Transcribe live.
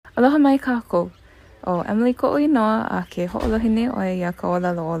Aloha mai kākou. O Emily ko inoa a ke ho'olohine o ia ka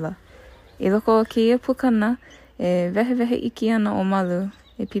ola. I loko o kēia pukana, e wehe iki ana o malu,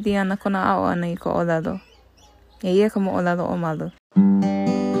 e pili ana kona ao ana i ka olalo. E ia ka mo'olalo o malu.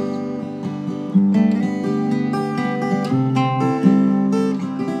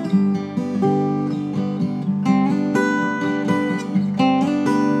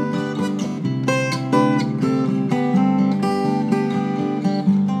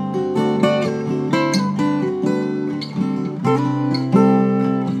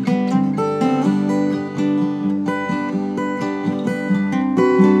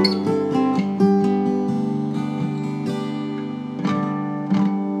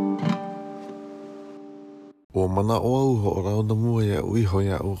 O mana o au ho rau na mua ia ui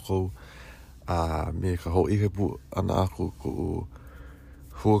hoi au kou me ka ho ike pu ana aku ku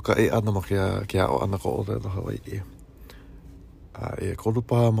hua ka e ana ma kia o ana ko o reo Hawaii e kolu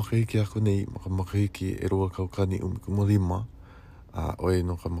pā makahiki aku nei maka makahiki e rua kaukani umikumolima oe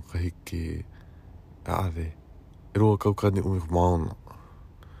no ka makahiki aare e rua kaukani umikumaona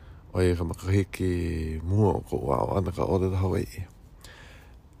oe ka makahiki mua ko o ana ka o reo Hawaii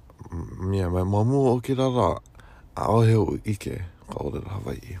mea mai mamua o ki rara a ohe o ike ka o reo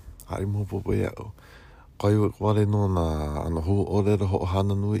Hawaii ai mo popo iau kai wale no na ana hu o reo ho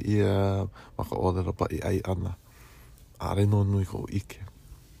hana nui ia maka o reo pa i ai ana are no nui ko ike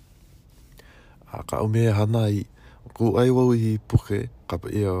ka umea hana i ku ai wau i puke ka pa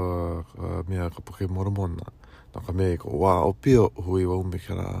ia mea ka puke moromona na ka mea ko wā o pio hui wau me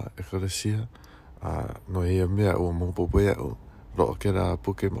kera ekalesia no ia mea o mo popo iau roa kera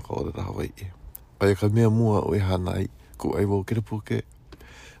puke maka o reo Hawaii ai ka mea mua o i hana i ku ai wau kera puke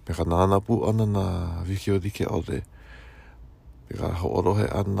me ka nana pu ana na wiki o dike o re me ka hoorohe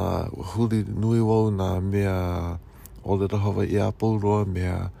ana huli nui wau na mea o reo Hawaii a pauroa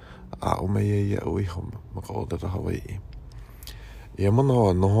mea a o mea ia o iho maka o reo Hawaii ia mana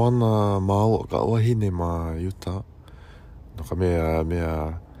hoa noho ana mau ka wahine ma Utah no ka mea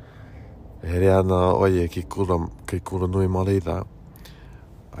here ana oie ki kura nui ma reira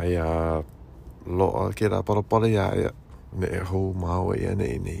ai loa ke rā parapara ia me e hou mau ia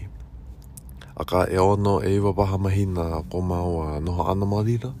nei ka e ono e iwa paha mahina ko mau noho ana ma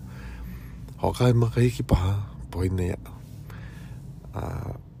reira ho kai makahiki paha poine ia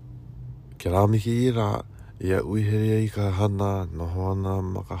ke rāmiki i rā ia uiherea i ka hana noho ana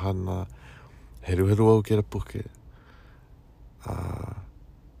maka hana heru au ke ra puke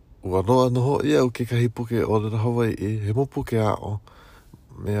ua roa noho ia o ke kahi puke o reo Hawaii he mo puke ao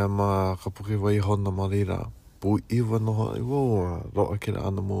mea ma ka puke wai hona ma reira pu iwa noho i wau roa ke ra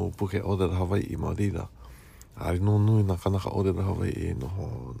ana mo puke o reo Hawaii ma reira ai no nui na kanaka o reo Hawaii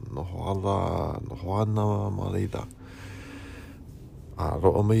noho ala noho ana ma reira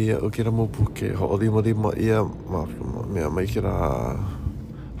roa mai ia o ke ra mo puke ho o rima ia mea mai ke ra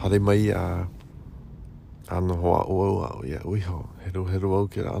hare mai ano hoa ua ia uiho heru au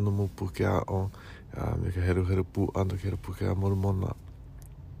ke ra ano mo puke ao me ka heru pu ana ke ra puke a moromona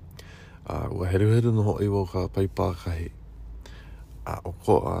ua heru no i wau ka paipa kahi o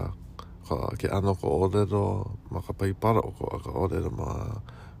koa ke ano ko o rero ma ka paipara o koa ka o rero ma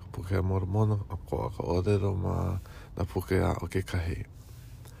ka puke a moromona o koa ka o rero ma na puke a o ke kahi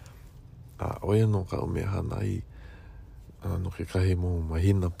oia no ka umea hana i no ke kahi mo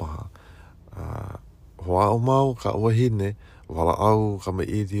mahina paha hoa o mau ka wahine wala au ka me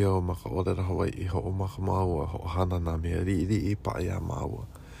iri o maka o reo Hawaii ho o maka mau ho hana na mea ri i pa ia mau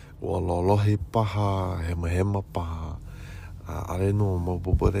ua lolohi paha hema paha are no mau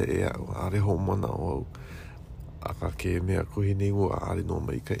popore e are ho mana o ka ke mea kuhini ua are no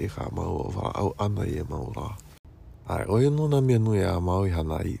mai ka i ka mau wala au ana i e mau rā ai oia no na mea nui a mau i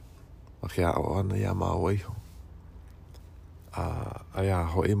hana i ma ke a o ana i a mau iho ai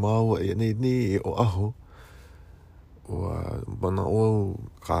ho i mau e ni o aho ua mana o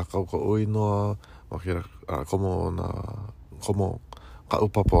ka kauka oi noa ma ke komo ka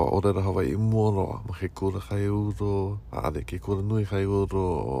upapa o reo Hawaii mua roa ma ke kura kai uro ale ke kura nui kai uro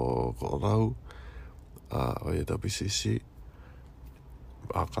o ko rau o e WCC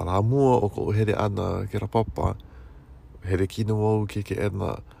ka rā mua o ko here ana ke rapapa here kina wau ke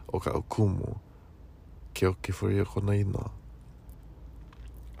ena o ka ukumu ke o ke whuri o kona ina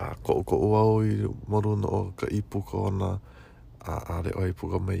ko wau i moruna o ka ipu ko ona are o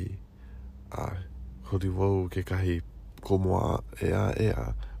ipu ka mai huri wau ke kahi komoa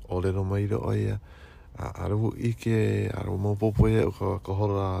ea o rero mai ro ia aru ike aru mo popo ia o ka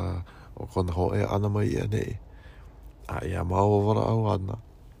hora o kona ho e ana mai ia nei ia mau wara au ana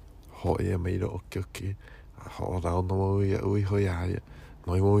ho ia mai ro oke ho rau no mau ia ui hoi aia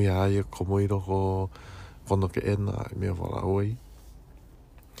Noi mo ia ia ko mo i roko kono ke ena mea wala oi.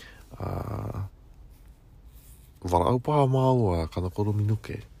 Wala au paha maua kana koro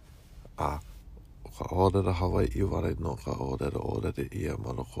minuke. O ka ōrera Hawaii I ware no ka ōrera ia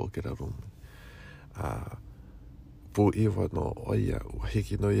maroko ke ra rumi. Pū iwa no oia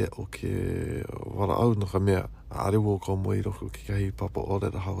hiki no ia o ke wala au no ka mea are wo ko mo I roko ki kahi papa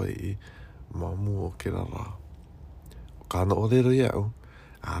ōrera Hawaii ma mua o ke ra rā. O kāna ōrera ia au,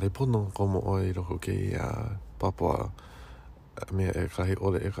 are pono ko mo o I roko ke ia papa mea e kahi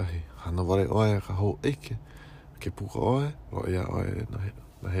ore e kahi. Hana ware oe ka hou eike, ke puka oe, o ia oe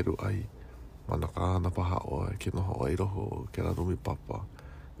na heru ai. Mana ka ana paha oe, ke noho o I roko ke ra rumi papa,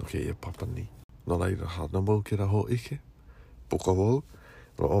 no ke ia papa ni. No reira hana mau ke ra hou eike, puka wau,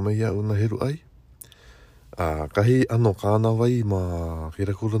 ro o me ia una heru ai. Kahi ano kāna wai ma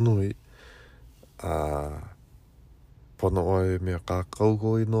kira kura nui, pono oe mea ka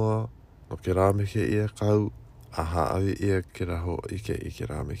kauko inoa, no ke rāme ke ia kau, aha awi ia ke ra ho ike I ke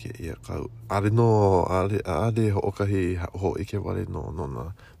rāme ke ia kau. Are no, are ho kahi ho ike wale no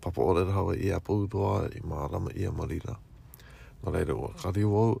na papa ōrera Hawaii ia pouroa I mārama ia marira. No reira ua kari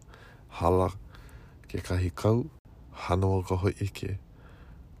wau, hala ke kahi kau, hana wau ka hoi ike,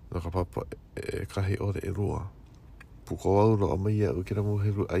 no ka papa e kahi ore e rua. Puka wau ro ama ia u ke ra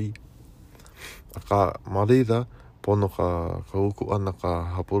muheru ai. A ka marira, pono ka uku ana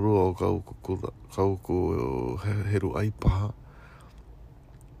ka hapurua o ka uku heru ai paha.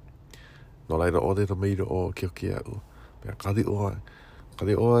 No reira ōrera meira o kia kia u. Pea kari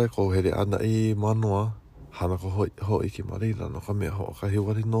oe ko here ana I manua, hana ko ho ike marira no ka mea ho kahi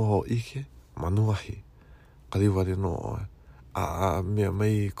wari no ho ike, manuahi. Kari wari no oe. Mea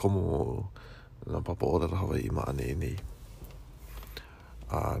mei komo na papa ōrera Hawaii ma ane nei.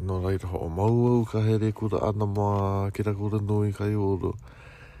 No reira ho o mau au ka here kura ana ma kira kura nui kai uru.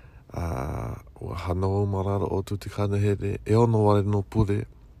 Ua hana au marara o tuti kana here, e ono ware no pure,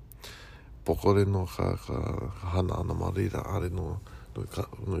 pokore no ka hana ana marira, are no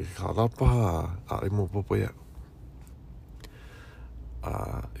nui ka rapaha, are mo popo ia.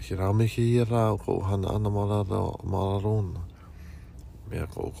 Ke rame ke ia rā, ko hana ana mararona. Mea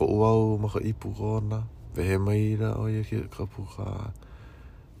ko uau maka ipu kona, vehe maira o ia ke ka puka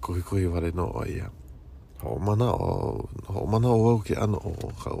kuhi ware no o ia. Ho mana o au ke ano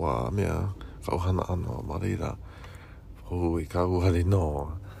o ka wā mea ka hana ano marira. Hui ka ware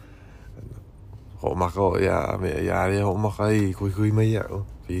no. Ho maka o ia mea ia rea ho maka I kuhi mai au.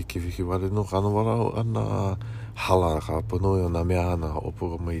 Whiki ware no kana wara o ana hala ka pono o na mea ana o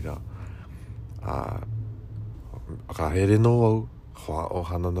puka maira. Ka here no au, hoa o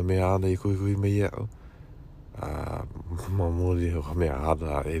hana na mea ana I kuhi mai au. Mamuri o ka mea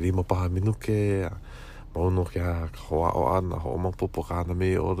ara e rima paha minuke, mauno ke hoa o ana, ho mapopo ka ana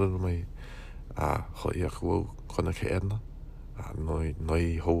mea o rana mai. Ho ia kuau kona ke ena.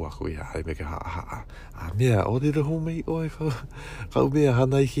 Noi hou aku ia hai me ke haa. Mea, o rira ho mei oe kau mea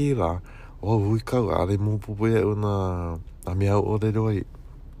hana I hira. O hui kau, are mo popo ia una mea o rira oi.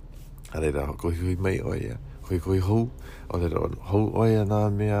 Are rira kohi mei oe ia. Kohi hou, o rira hou oe na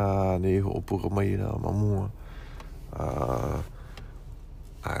mea ne ho puka mai na mamua.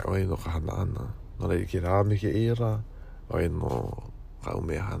 Oe no ka hana ana. No rei ki rāme ke ira, oe no kau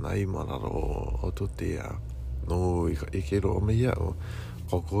mea hana I mararo o tuti a. No I ka ike ro me iau.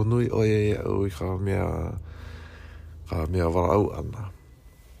 Koko nui oe iau I ka mea warau ana.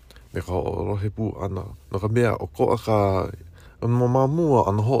 Me ka orohe pū ana. No ka mea o koa ka ma mamua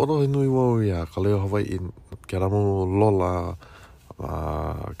ana ho orohe nui wau ia. Ka leo Hawaii ke ramu lola.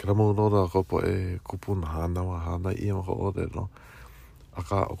 Ke ramu lola kopo e kupuna hana ia maka orero. O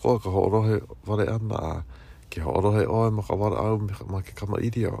koa ka ho orohe ware ana. Ke ho orohe oe maka warau ma ke kama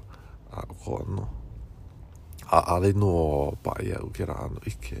irio. O koa no. Are no paia u ke rā anu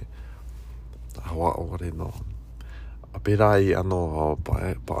ike. Hawa o ware no. A pera I ano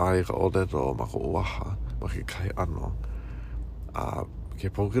paai ka orero ma ko uaha. Ma ke kai ano. Ke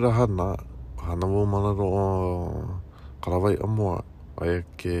paukira hana mo manaro o karawai amoa. Ai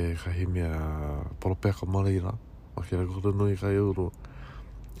ke kahi mea poropeka marira. Ma ke rakura nui kai uru.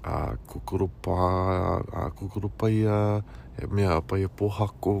 Kukuru paia. E mea paia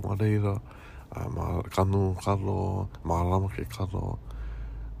pohako marira. Ma kanu karo, ma rama ke karo.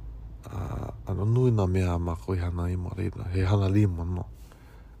 Ano nui na mea ma koi hana I marira. He hana lima no.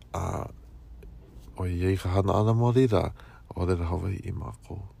 O iei ka hana ana marira, o rera Hawaii I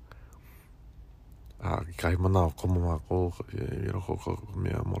mako. Ki kai mana o komo mako, I roko ka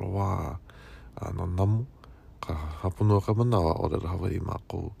mea morawa, no namu. Ka hapunu ka mana o rera Hawaii I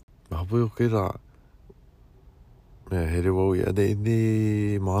mako. Ma hapui o keira, Mea here wau I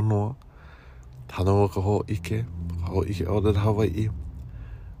ane manoa. Hanaua ka ho ike o le Hawaii.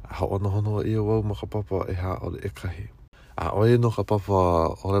 Ha ona hono I wau ma ka papa e ha o le ekahi. A oe no ka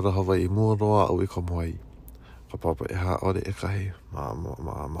papa o le Hawaii mua roa au I ka moai. Ka papa e ha o le ekahi. Ma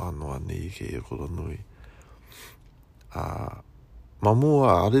noa ni ke I kura nui. Ma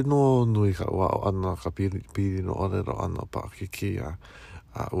mua are no nui ka ua o ana ka piri no ore ro ana pa kiki a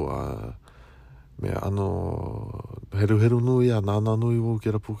ua mea ano heru nui a nana nui wau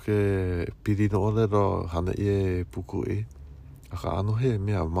kera puke piri no ore ro hana I puku I. A ka ano he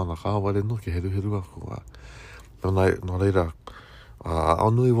mea mana ka wale no ke heru aku a. No reira a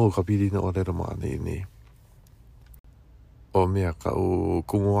nui wau ka piri no ore ro maa ni. O mea ka u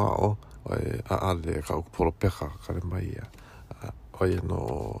kungoa o a ale ka u polo peka ka le mai ia. Oe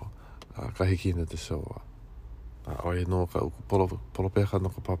no ka hikina te soa. Oe no ka u polo peka no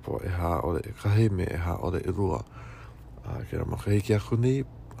ka papa e ha ore ka heime e ha ore I rua. Kera maka hiki aku ni,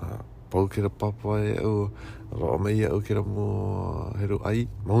 pau kera papa e au, roa mai au kera mo heru ai.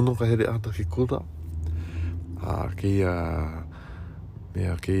 Mauno ka here ata ki kura.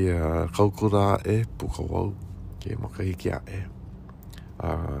 Mea kia kaukura e puka wau. Ke maka hiki a e.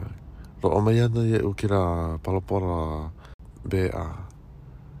 Roa mai ana e au kera palapora bea.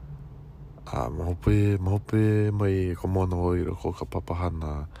 Mahope mai ka moana oi ko ka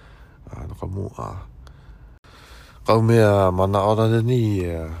papahana no ka mua. Kau mea mana ora ni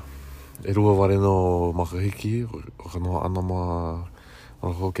e rua ware no makahiki o ka noa ana ma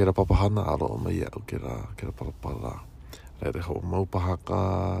ko kera papahana aro mai au kera palapara. Rere hau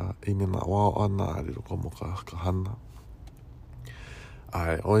maupahaka I mina wao ana riro ko mo ka hana.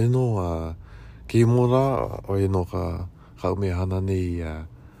 Ai oe no ki mora oe no ka kau mea hana nei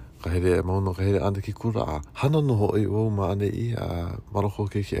ka here mauno ka here ane ki kura hana no hoi wau ma ane I maroko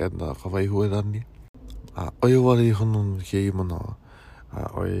ke ana ka waihue rani. Oe wale I hono ke I mana.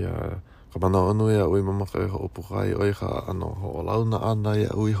 Oe ka mana anu ea oi mamaka e ho opukai oe ka ano ho launa ana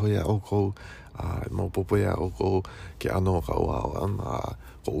ea ui hoi a oko maupopo ea oko ke ano ka ua o ana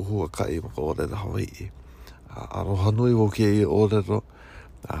ko uhua kai ma ka ore Hawaii. Aroha nui wau ke I orero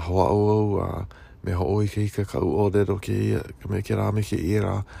hoa au me ho oi ke ika ka u orero ke ia ka me ke rame ke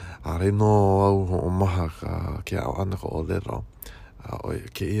ira reno au ho maha ke au ana ka orero oe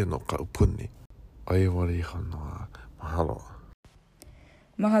ke ia no ka upuni. Oe wari hono mahalo.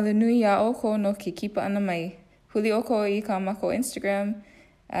 Mahalo nui a oko no ke kipa ana mai. Huli oko I ka mako Instagram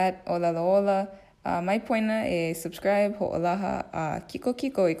 @olaloola. Mai poina e subscribe ho olaha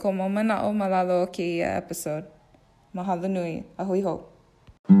kiko I ko mamana o malalo ke ia episode. Mahalo nui. A hui ho.